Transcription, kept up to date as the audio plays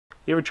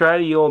You ever tried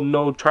the old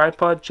no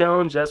tripod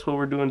challenge? That's what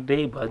we're doing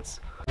today,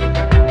 buds. How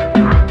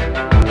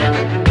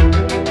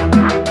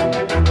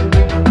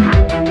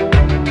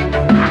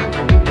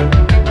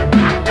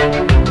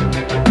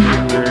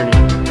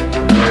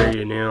are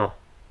you now?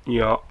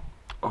 Yeah.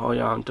 Oh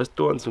yeah, I'm just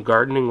doing some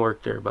gardening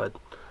work there, bud.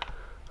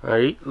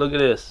 Alright, look at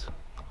this.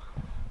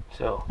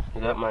 So, I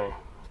got my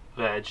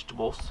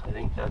vegetables. I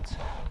think that's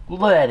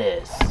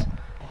lettuce.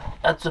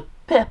 That's a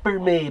pepper,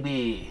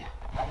 maybe.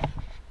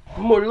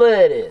 More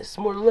lettuce,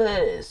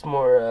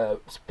 more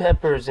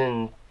peppers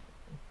and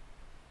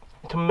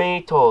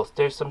tomatoes.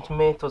 There's some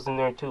tomatoes in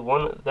there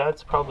too.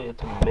 That's probably a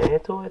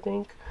tomato, I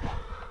think.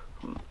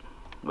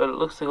 But it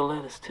looks like a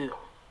lettuce too.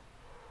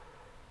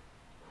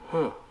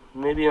 Huh,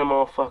 maybe I'm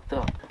all fucked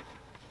up.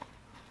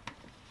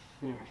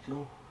 There we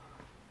go.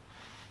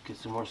 Get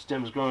some more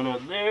stems growing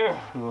out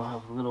there. And we'll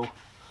have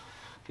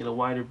get a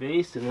wider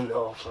base, and then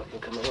they'll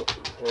fucking come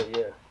out. Oh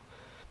yeah.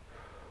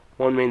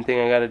 One main thing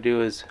I gotta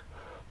do is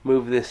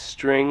move this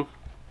string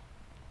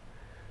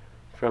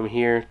from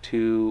here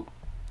to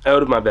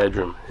out of my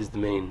bedroom is the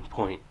main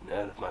point.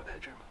 Out of my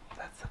bedroom.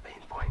 That's the main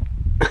point.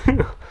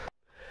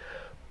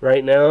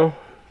 Right now,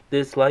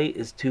 this light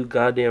is too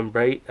goddamn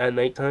bright at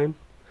nighttime.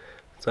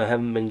 So I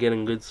haven't been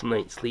getting good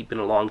night's sleep in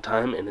a long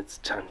time, and it's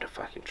time to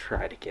fucking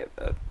try to get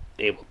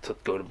able to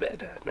go to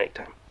bed at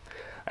nighttime.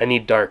 I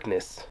need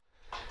darkness.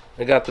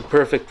 I got the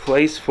perfect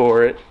place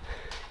for it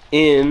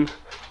in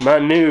my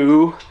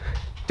new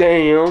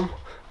damn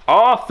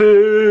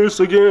office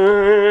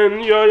again.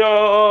 Yeah, yeah.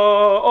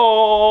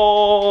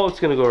 Oh, it's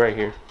gonna go right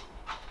here.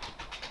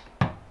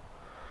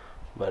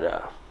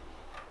 But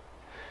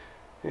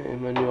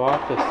in my new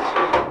office,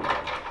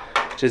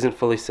 which isn't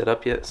fully set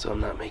up yet, so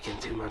I'm not making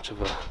too much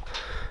of a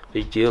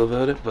big deal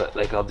about it. But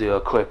like, I'll do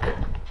a quick.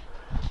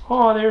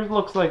 Oh, there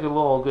looks like a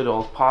little good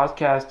old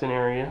podcasting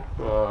area.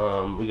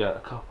 We got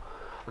a couple.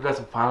 I got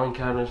some filing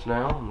cabinets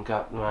now, and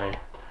got my.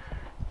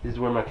 This is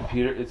where my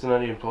computer. It's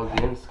not even plugged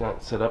in. It's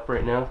not set up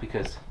right now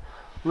because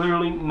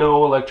literally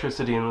no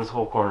electricity in this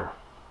whole corner.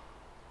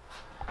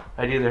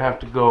 I'd either have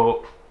to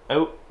go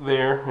out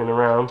there and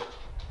around,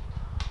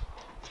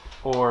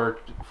 or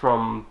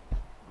from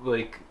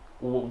like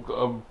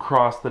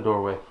across the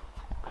doorway.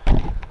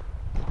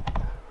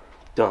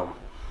 Dumb.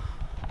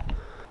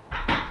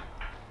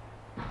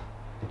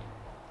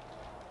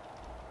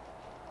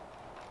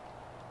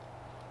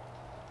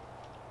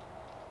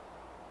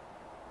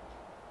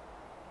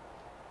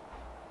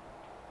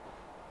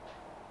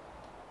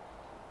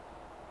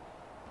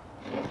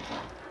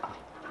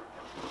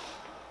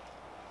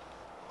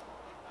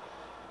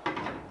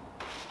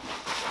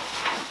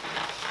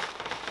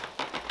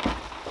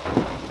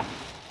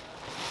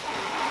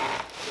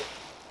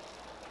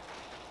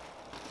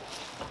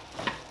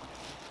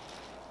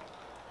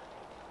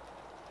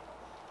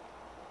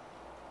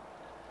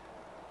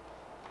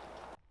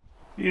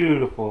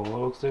 Beautiful.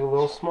 Looks like a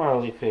little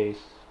smiley face.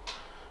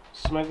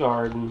 This is my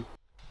garden.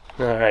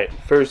 Alright,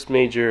 first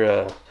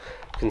major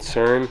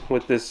concern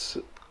with this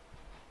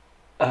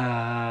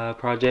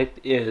project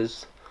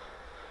is,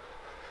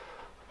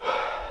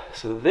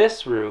 so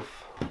this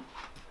roof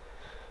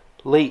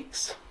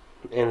leaks,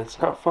 and it's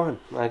not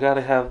fun. I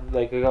gotta have,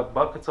 like, I got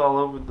buckets all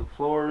over the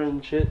floor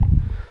and shit.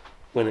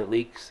 When it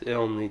leaks, it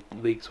only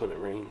leaks when it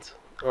rains.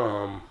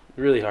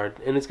 Really hard,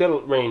 and it's gotta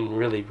rain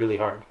really, really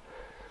hard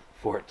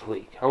for it to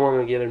leak. I want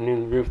to get a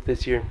new roof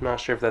this year. Not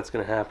sure if that's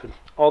going to happen.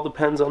 All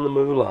depends on the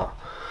moolah.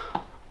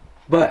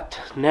 But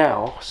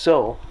now,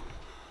 so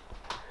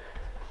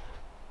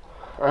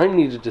I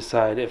need to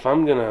decide if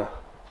I'm going to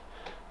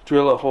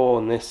drill a hole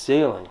in this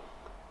ceiling,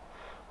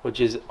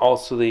 which is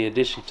also the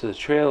addition to the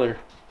trailer,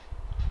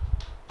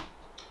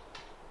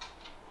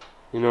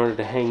 in order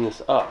to hang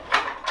this up.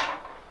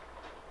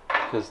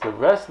 Because the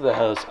rest of the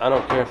house, I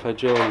don't care if I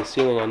drill in the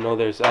ceiling. I know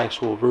there's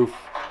actual roof.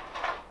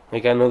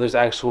 Like, I know there's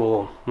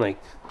actual,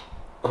 like,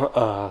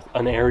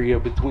 an area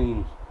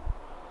between,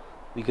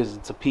 because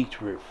it's a peaked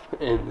roof,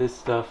 and this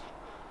stuff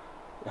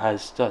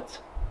has studs.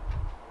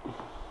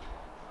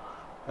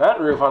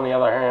 That roof, on the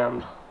other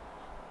hand,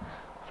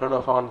 I don't know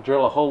if I want to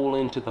drill a hole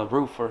into the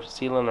roof or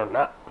ceiling or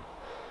not.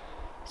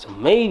 So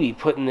maybe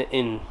putting it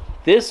in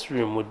this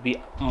room would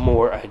be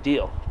more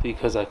ideal,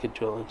 because I could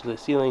drill into the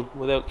ceiling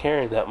without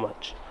caring that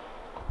much.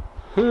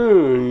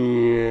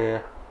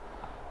 Yeah.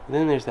 And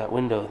then there's that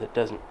window that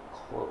doesn't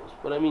close.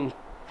 But I mean,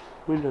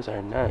 windows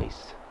are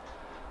nice.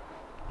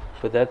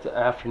 But that's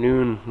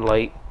afternoon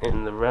light,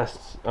 and the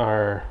rest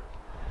are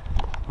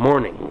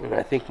morning. And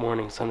I think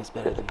morning sun is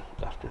better than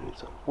afternoon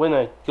sun. When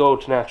I go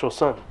to natural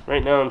sun.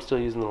 Right now I'm still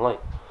using the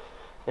light.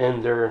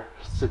 And their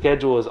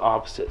schedule is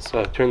opposite. So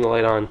I turn the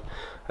light on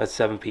at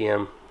 7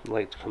 p.m. The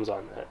light comes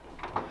on at.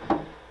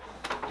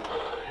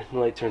 And the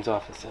light turns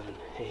off at 7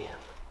 a.m.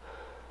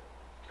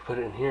 Put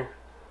it in here.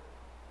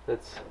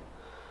 That's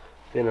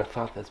been a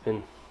thought that's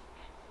been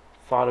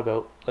thought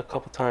about a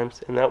couple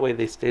times, and that way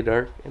they stay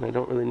dark, and I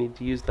don't really need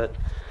to use that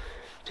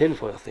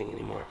tinfoil thing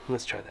anymore.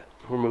 Let's try that.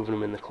 We're moving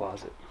them in the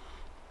closet.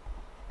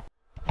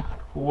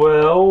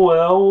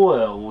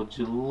 Well, would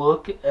you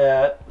look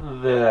at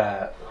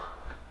that?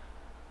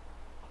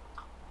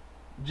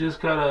 Just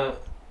gotta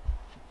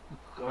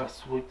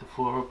sweep the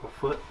floor with my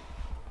foot.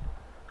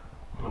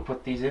 I'm gonna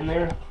put these in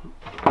there.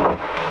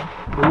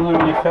 I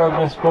literally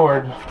found this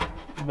board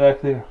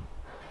back there.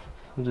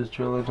 I'll just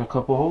drill in a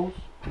couple holes.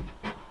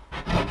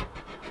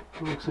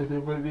 Looks like there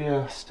might be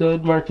a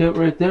stud marked out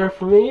right there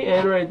for me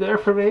and right there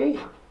for me.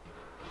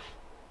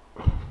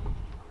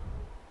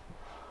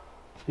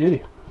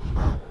 Beauty.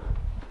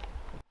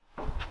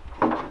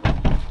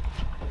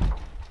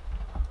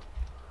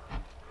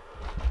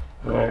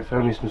 Alright,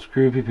 found me some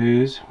screw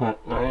pee-poos, but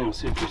I am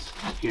super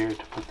scared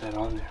to put that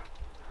on there.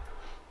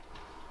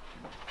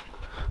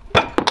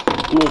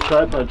 Little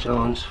tripod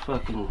challenge,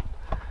 fucking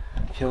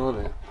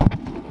killing it.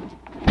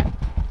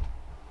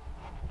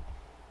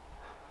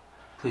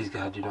 Please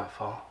God, do not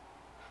fall.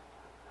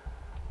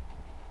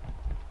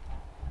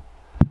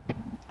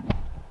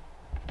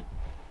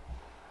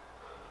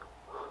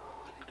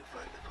 I need to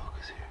find the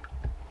focus here.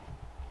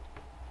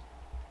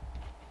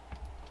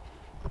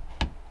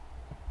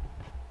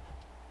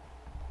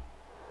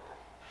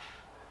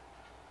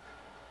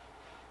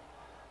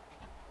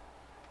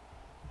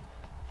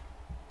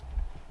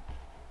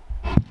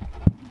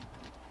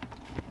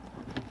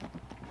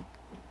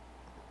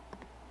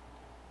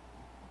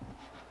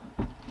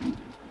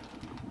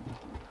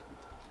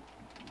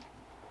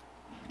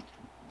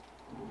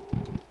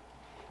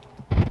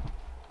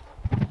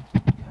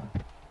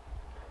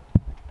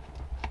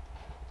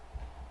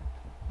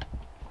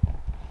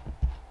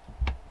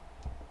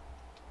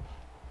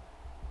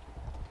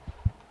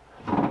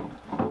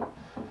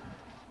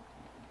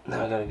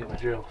 Now I gotta get my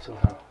drill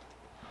somehow.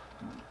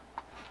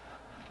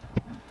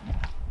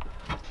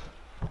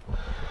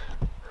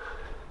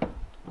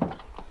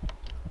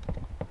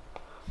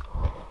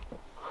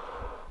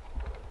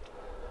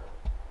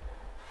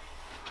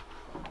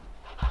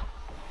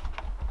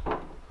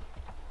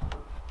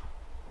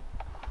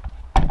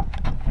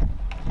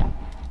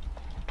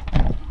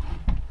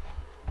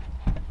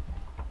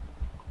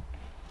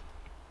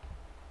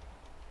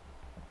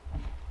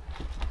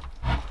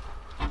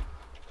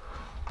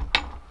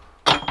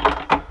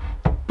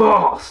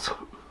 Balls!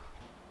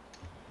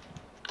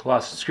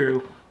 Lost a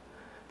screw.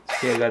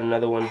 Okay, I got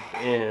another one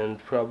and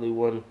probably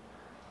one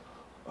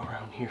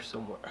around here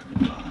somewhere.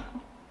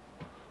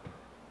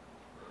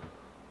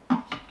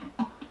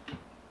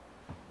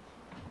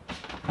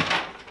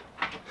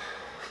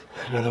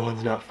 Another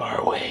one's not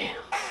far away.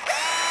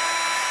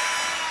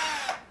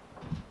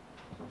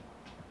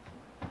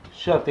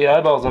 Shut the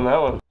eyeballs on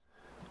that one.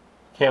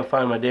 Can't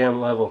find my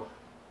damn level.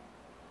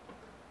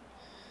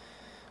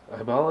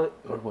 Eyeball it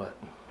or what?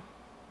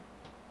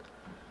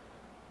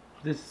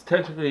 This is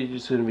technically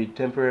just going to be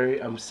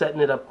temporary. I'm setting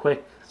it up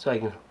quick so I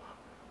can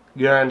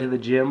get on to the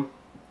gym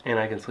and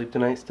I can sleep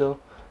tonight still,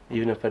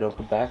 even if I don't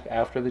come back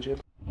after the gym.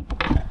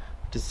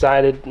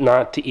 Decided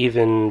not to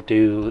even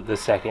do the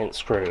second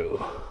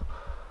screw.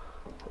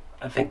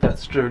 I think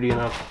that's sturdy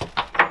enough.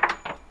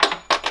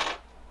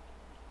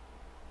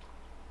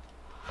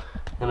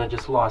 And I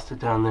just lost it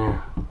down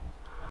there.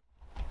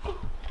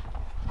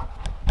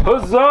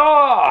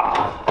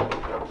 Huzzah!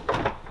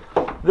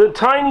 The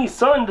tiny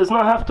son does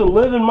not have to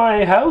live in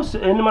my house,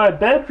 in my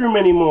bedroom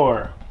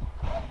anymore.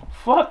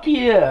 Fuck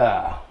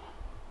yeah!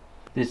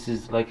 This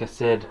is, like I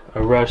said,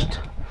 a rushed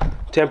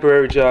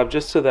temporary job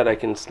just so that I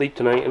can sleep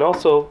tonight and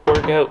also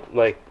work out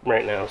like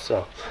right now,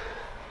 so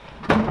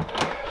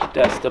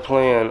that's the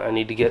plan. I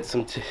need to get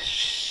some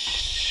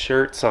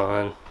shirts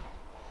on.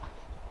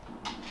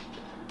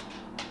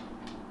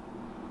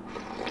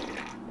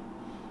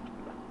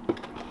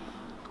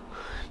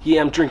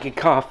 Yeah, I'm drinking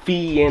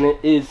coffee and it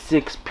is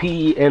 6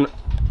 p and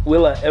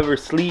will I ever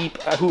sleep?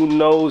 Who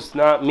knows,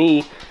 not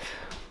me.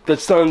 The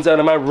sun's out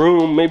of my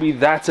room, maybe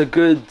that's a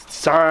good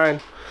sign.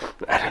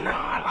 I don't know,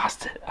 I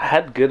lost it. I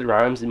had good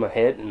rhymes in my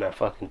head and I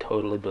fucking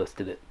totally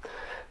busted it.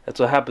 That's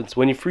what happens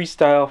when you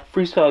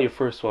freestyle your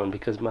first one,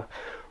 because my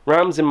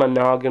rhymes in my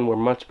noggin were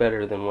much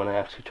better than when I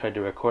actually tried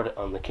to record it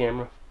on the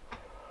camera.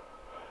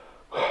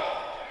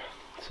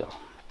 So,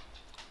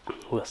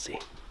 we'll see.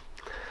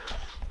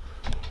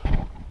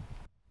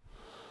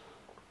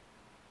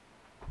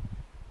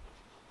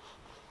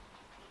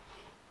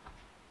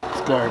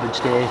 It's garbage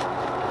day.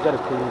 Gotta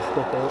clean this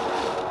stuff out.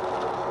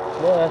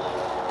 Flash.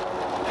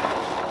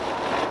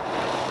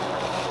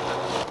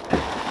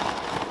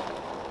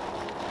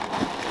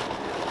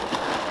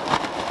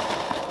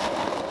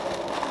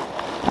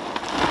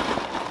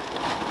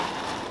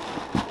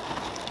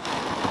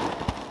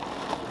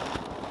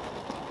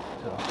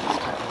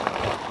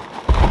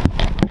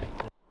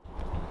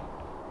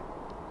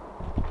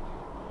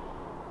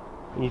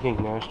 What do you think,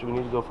 Nash? Do we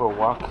need to go for a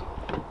walk?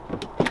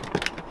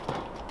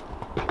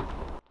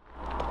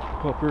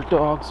 Pupper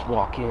dogs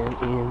walking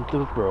in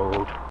the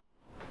road.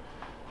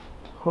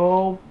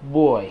 Oh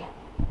boy.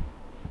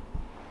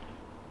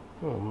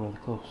 Oh, I'm really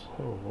close.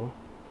 There we go.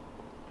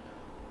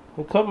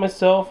 I cut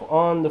myself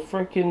on the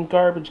frickin'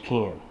 garbage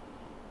can.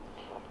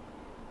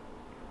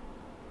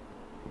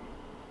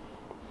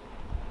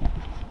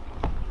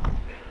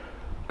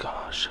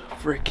 Gosh,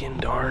 frickin'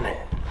 darn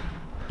it.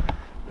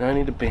 Now I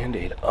need to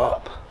band-aid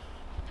up.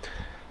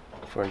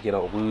 before I get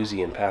all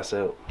woozy and pass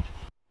out.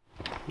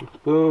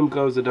 Boom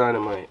goes the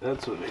dynamite.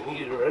 That's what I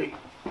need right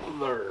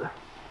there.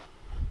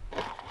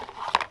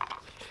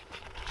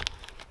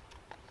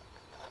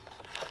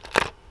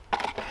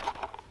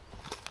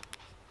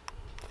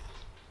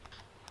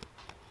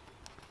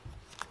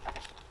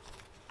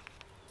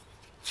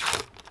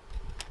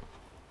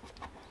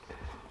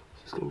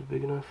 Is this gonna be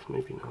big enough?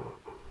 Maybe not.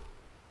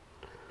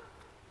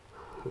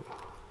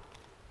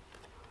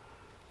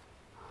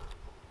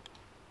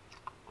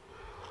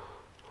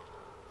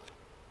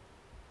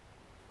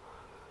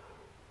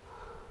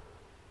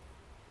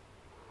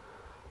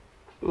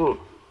 Ooh.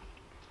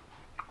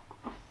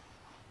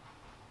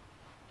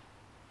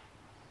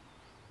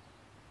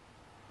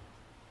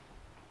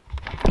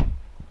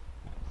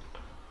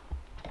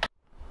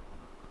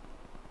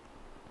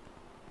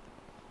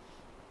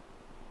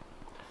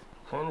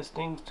 Kind of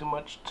stings too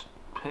much to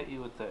hit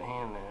you with that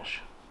hand ash.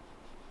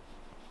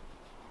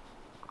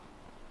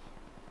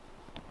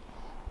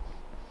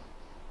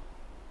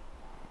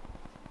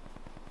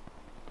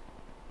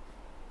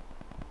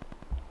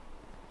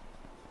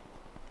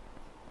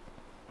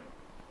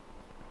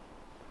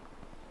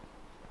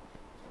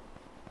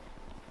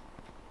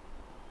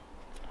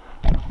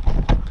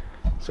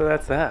 So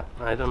that's that.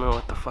 I don't know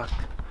what the fuck.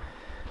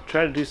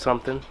 Try to do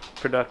something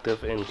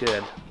productive and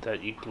good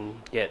that you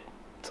can get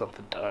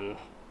something done.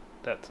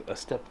 That's a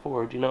step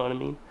forward, you know what I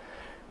mean?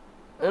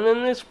 And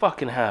then this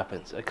fucking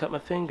happens. I cut my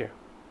finger.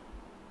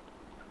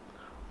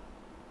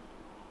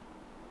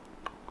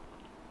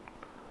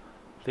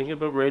 Thinking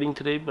about writing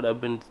today, but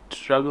I've been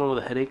struggling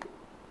with a headache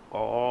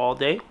all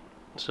day.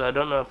 So I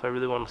don't know if I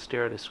really want to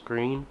stare at a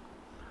screen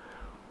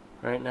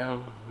right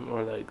now,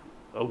 or like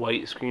a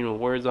white screen with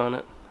words on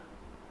it.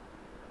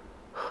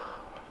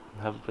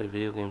 I haven't played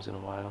video games in a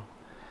while.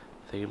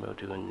 Thinking about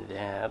doing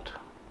that.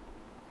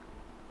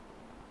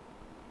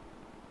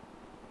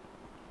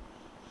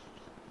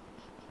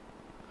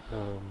 I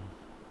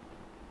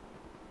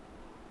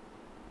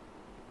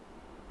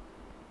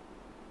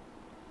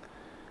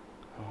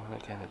want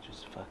to kind of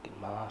just fucking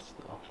moss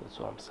though. That's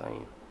what I'm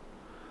saying.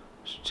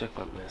 Should check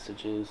my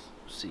messages,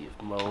 see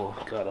if Mo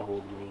got a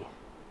hold of me.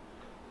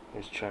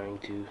 He's trying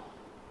to.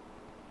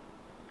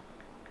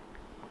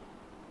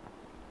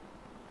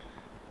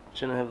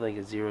 Shouldn't I have like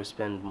a zero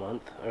spend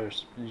month or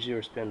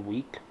zero spend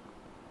week?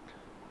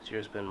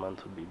 Zero spend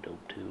month would be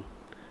dope too.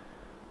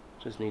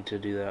 Just need to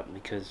do that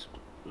because,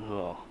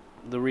 well,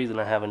 the reason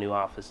I have a new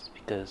office is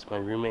because my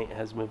roommate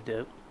has moved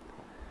out.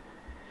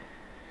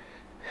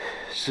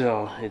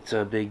 So it's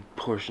a big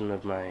portion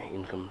of my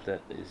income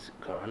that is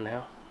gone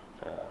now.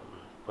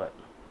 But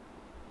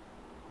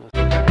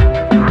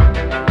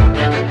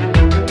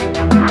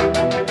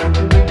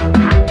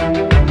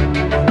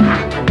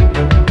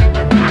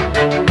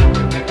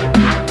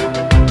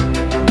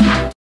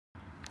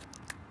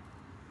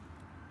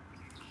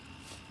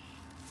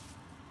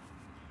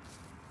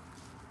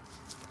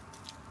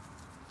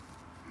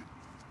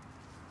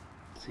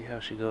see how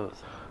she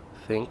goes. I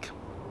think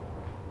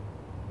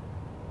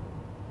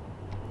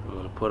I'm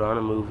gonna put on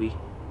a movie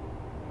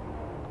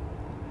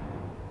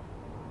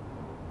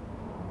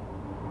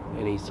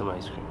and eat some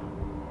ice cream.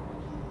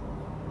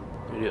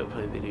 Maybe I'll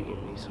play a video game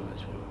and eat some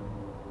ice cream.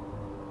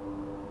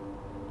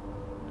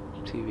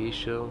 TV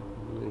show,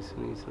 need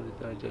some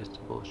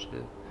digestible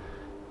shit.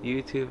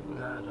 YouTube,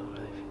 nah, I don't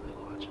really feel like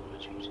watching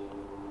much YouTube.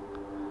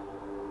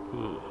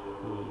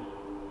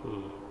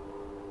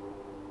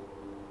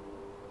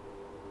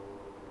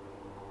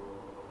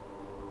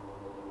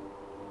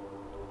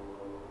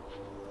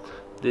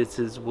 This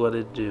is what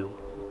it do.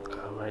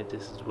 Alright,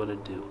 this is what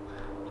it do.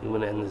 I'm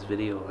gonna end this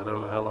video. I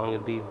don't know how long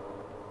it'll be.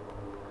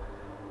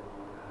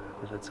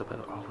 But that's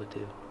about all it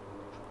do.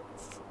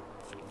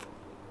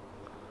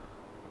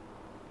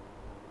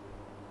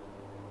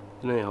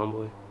 Good night,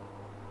 homeboy.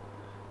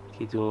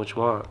 Keep doing what you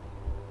want.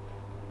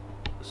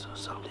 So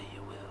someday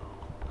you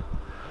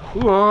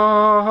will.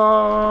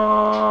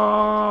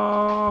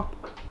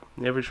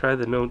 You ever try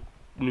the no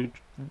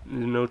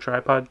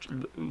tripod?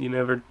 You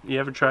ever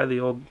try the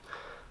old?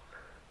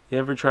 You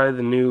ever try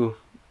the new?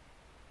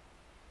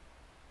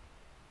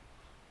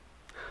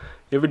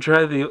 You ever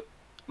try the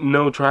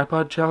no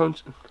tripod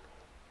challenge?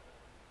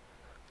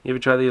 You ever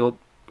try the old